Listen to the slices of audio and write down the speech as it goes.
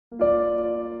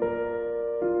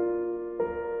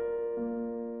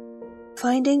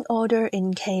Finding Order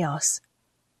in Chaos.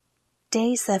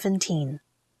 Day 17.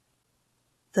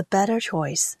 The Better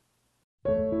Choice.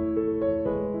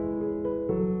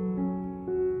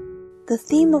 The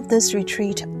theme of this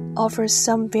retreat offers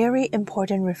some very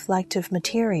important reflective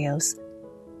materials,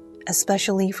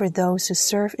 especially for those who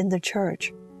serve in the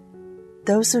church,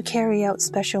 those who carry out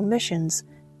special missions,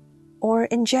 or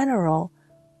in general,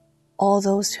 all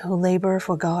those who labor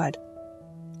for God.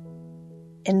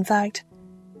 In fact,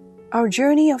 our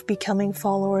journey of becoming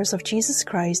followers of Jesus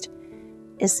Christ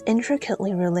is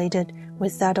intricately related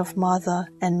with that of Martha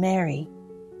and Mary.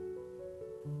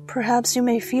 Perhaps you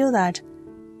may feel that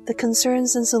the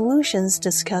concerns and solutions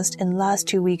discussed in last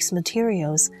 2 weeks'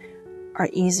 materials are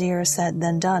easier said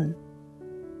than done.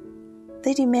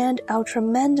 They demand our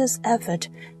tremendous effort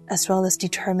as well as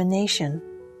determination.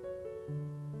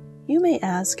 You may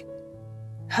ask,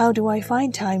 how do I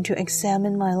find time to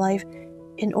examine my life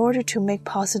in order to make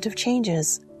positive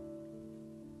changes?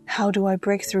 How do I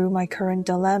break through my current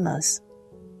dilemmas?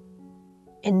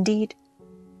 Indeed,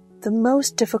 the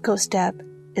most difficult step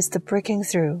is the breaking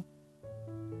through.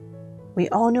 We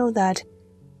all know that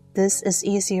this is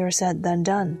easier said than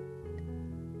done.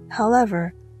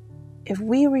 However, if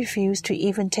we refuse to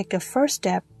even take a first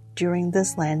step during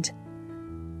this Lent,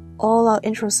 all our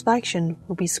introspection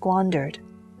will be squandered.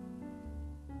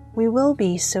 We will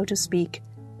be, so to speak,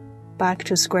 back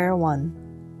to square one.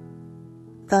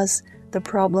 Thus, the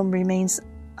problem remains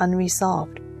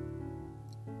unresolved.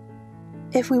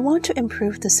 If we want to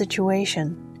improve the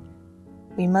situation,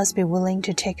 we must be willing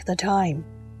to take the time.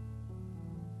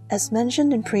 As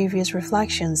mentioned in previous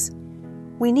reflections,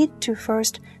 we need to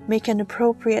first make an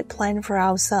appropriate plan for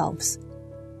ourselves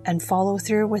and follow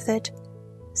through with it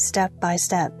step by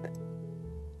step.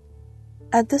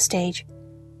 At this stage,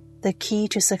 the key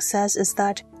to success is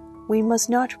that we must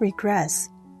not regress,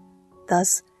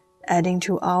 thus adding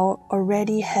to our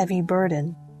already heavy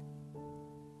burden.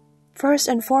 First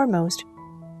and foremost,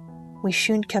 we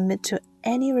shouldn't commit to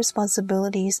any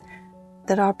responsibilities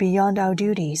that are beyond our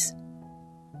duties.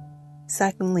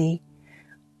 Secondly,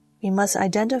 we must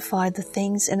identify the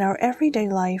things in our everyday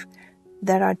life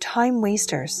that are time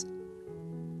wasters.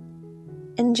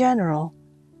 In general,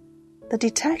 the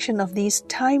detection of these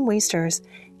time wasters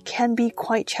can be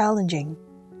quite challenging.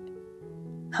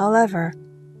 However,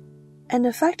 an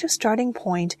effective starting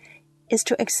point is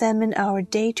to examine our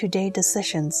day-to-day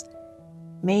decisions,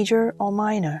 major or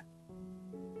minor.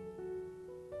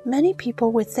 Many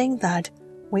people would think that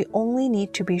we only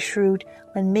need to be shrewd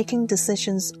when making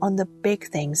decisions on the big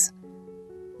things,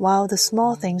 while the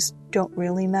small things don't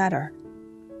really matter.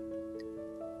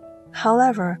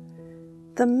 However,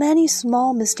 the many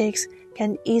small mistakes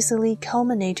can easily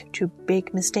culminate to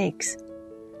big mistakes.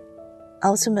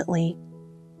 Ultimately,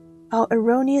 our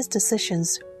erroneous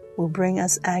decisions will bring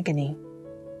us agony.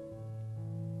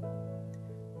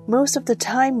 Most of the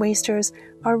time wasters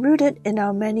are rooted in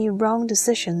our many wrong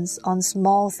decisions on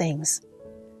small things.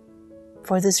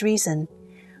 For this reason,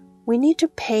 we need to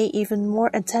pay even more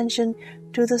attention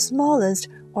to the smallest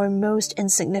or most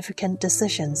insignificant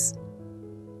decisions.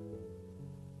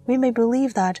 We may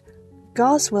believe that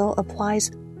God's will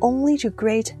applies only to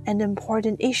great and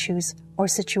important issues or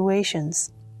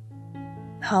situations.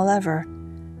 However,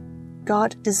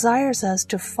 God desires us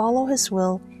to follow His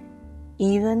will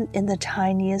even in the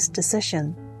tiniest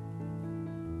decision.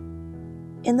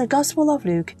 In the Gospel of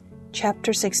Luke,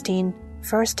 chapter 16,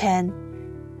 verse 10,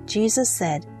 Jesus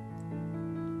said,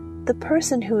 "The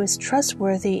person who is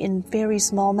trustworthy in very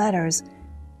small matters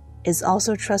is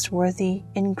also trustworthy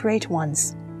in great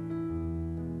ones."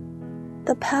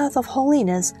 The path of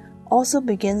holiness also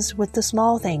begins with the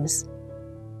small things.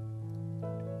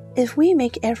 If we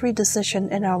make every decision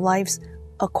in our lives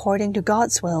according to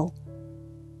God's will,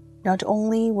 not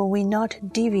only will we not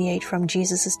deviate from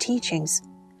Jesus' teachings,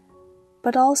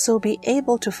 but also be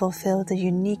able to fulfill the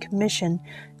unique mission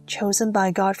chosen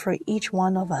by God for each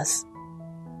one of us.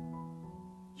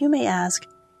 You may ask,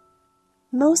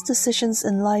 most decisions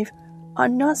in life are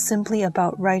not simply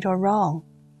about right or wrong.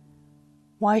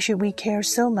 Why should we care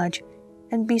so much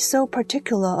and be so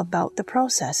particular about the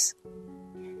process?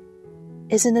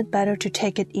 Isn't it better to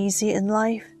take it easy in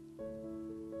life?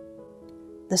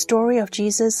 The story of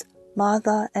Jesus,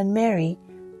 Martha, and Mary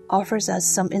offers us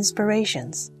some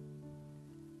inspirations.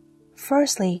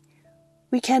 Firstly,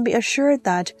 we can be assured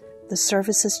that the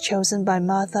services chosen by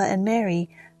Martha and Mary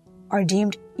are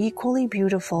deemed equally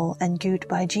beautiful and good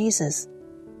by Jesus.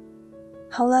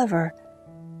 However,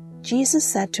 Jesus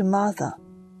said to Martha,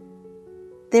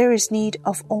 "There is need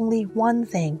of only one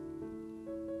thing.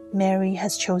 Mary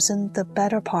has chosen the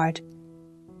better part,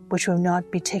 which will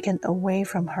not be taken away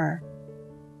from her."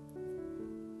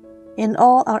 In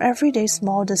all our everyday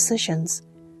small decisions,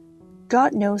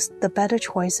 God knows the better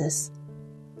choices.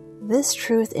 This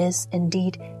truth is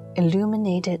indeed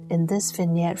illuminated in this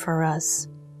vignette for us.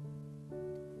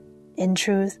 In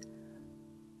truth,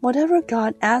 whatever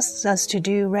God asks us to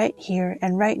do right here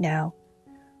and right now,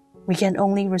 we can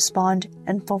only respond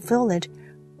and fulfill it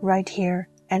right here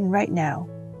and right now.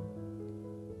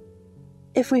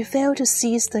 If we fail to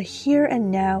seize the here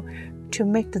and now to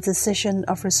make the decision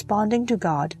of responding to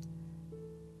God,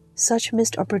 such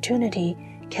missed opportunity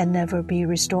can never be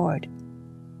restored.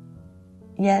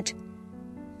 Yet,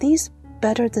 these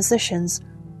better decisions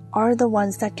are the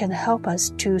ones that can help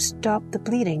us to stop the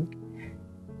bleeding,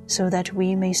 so that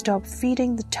we may stop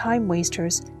feeding the time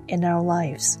wasters in our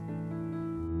lives.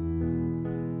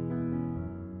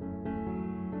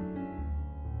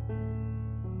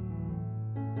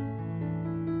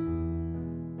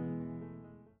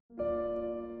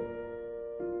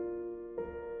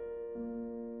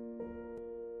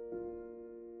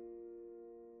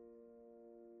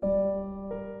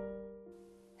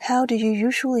 How do you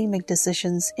usually make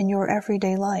decisions in your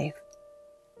everyday life?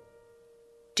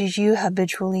 Do you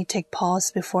habitually take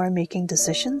pause before making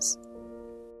decisions?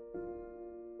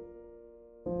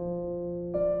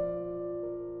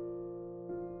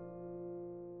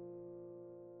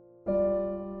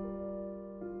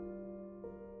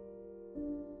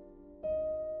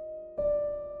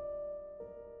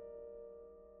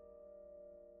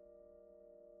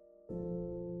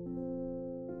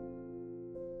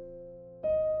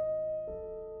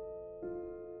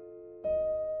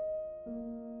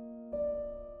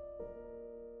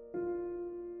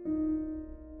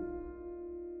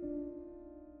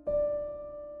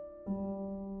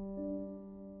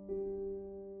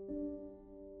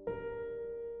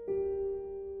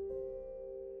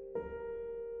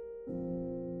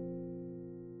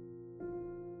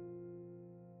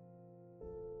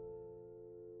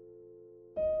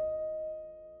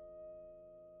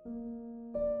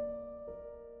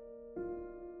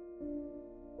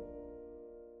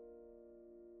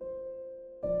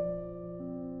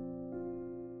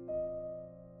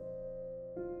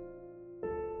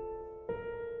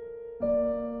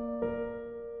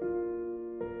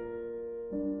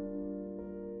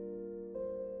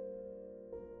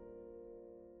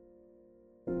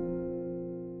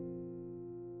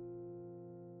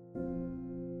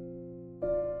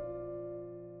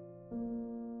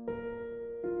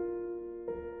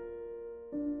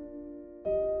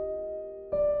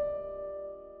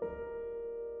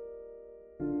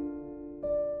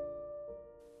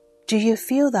 Do you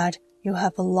feel that you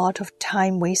have a lot of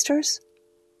time wasters?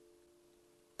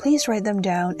 Please write them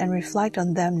down and reflect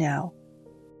on them now.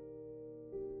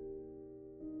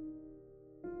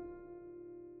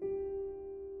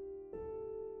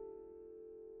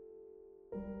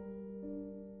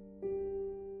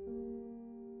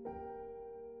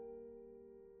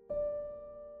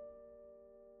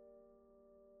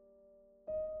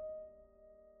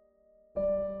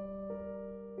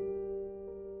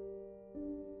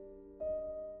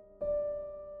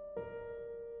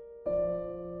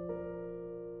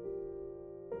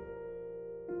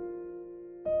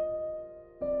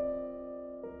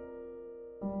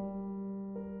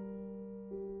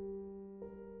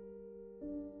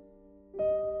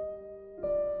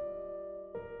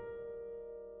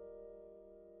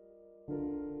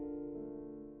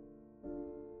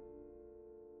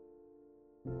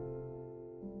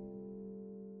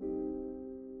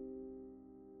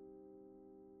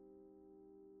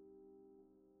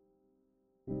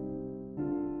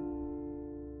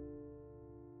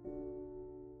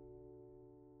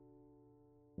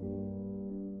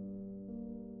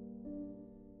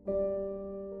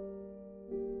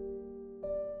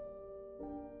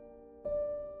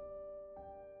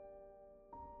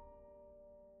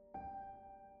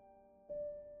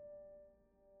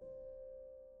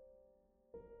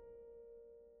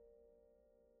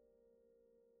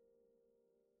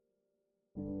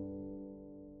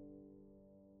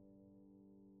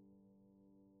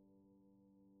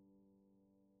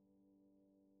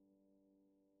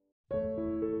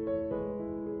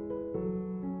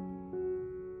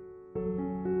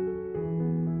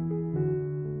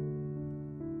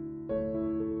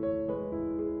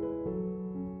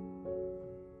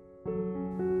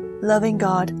 Loving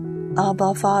God,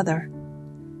 Abba Father,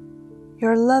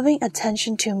 your loving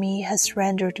attention to me has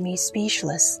rendered me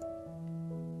speechless.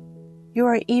 You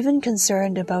are even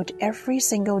concerned about every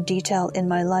single detail in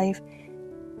my life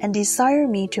and desire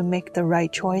me to make the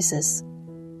right choices,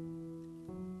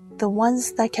 the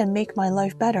ones that can make my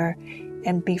life better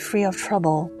and be free of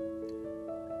trouble,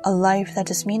 a life that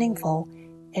is meaningful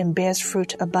and bears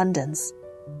fruit abundance.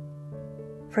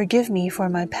 Forgive me for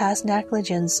my past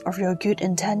negligence of your good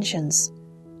intentions.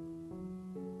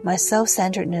 My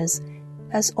self-centeredness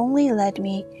has only led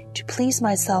me to please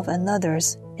myself and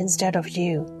others instead of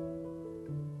you.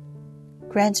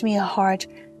 Grant me a heart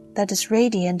that is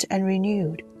radiant and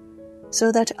renewed,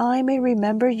 so that I may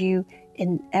remember you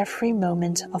in every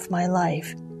moment of my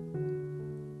life.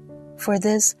 For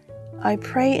this, I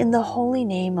pray in the holy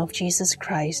name of Jesus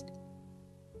Christ.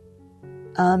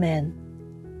 Amen.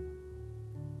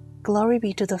 Glory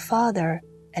be to the Father,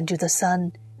 and to the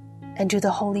Son, and to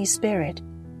the Holy Spirit,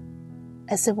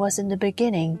 as it was in the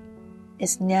beginning,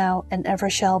 is now, and ever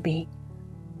shall be,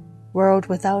 world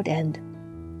without end.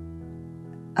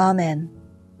 Amen.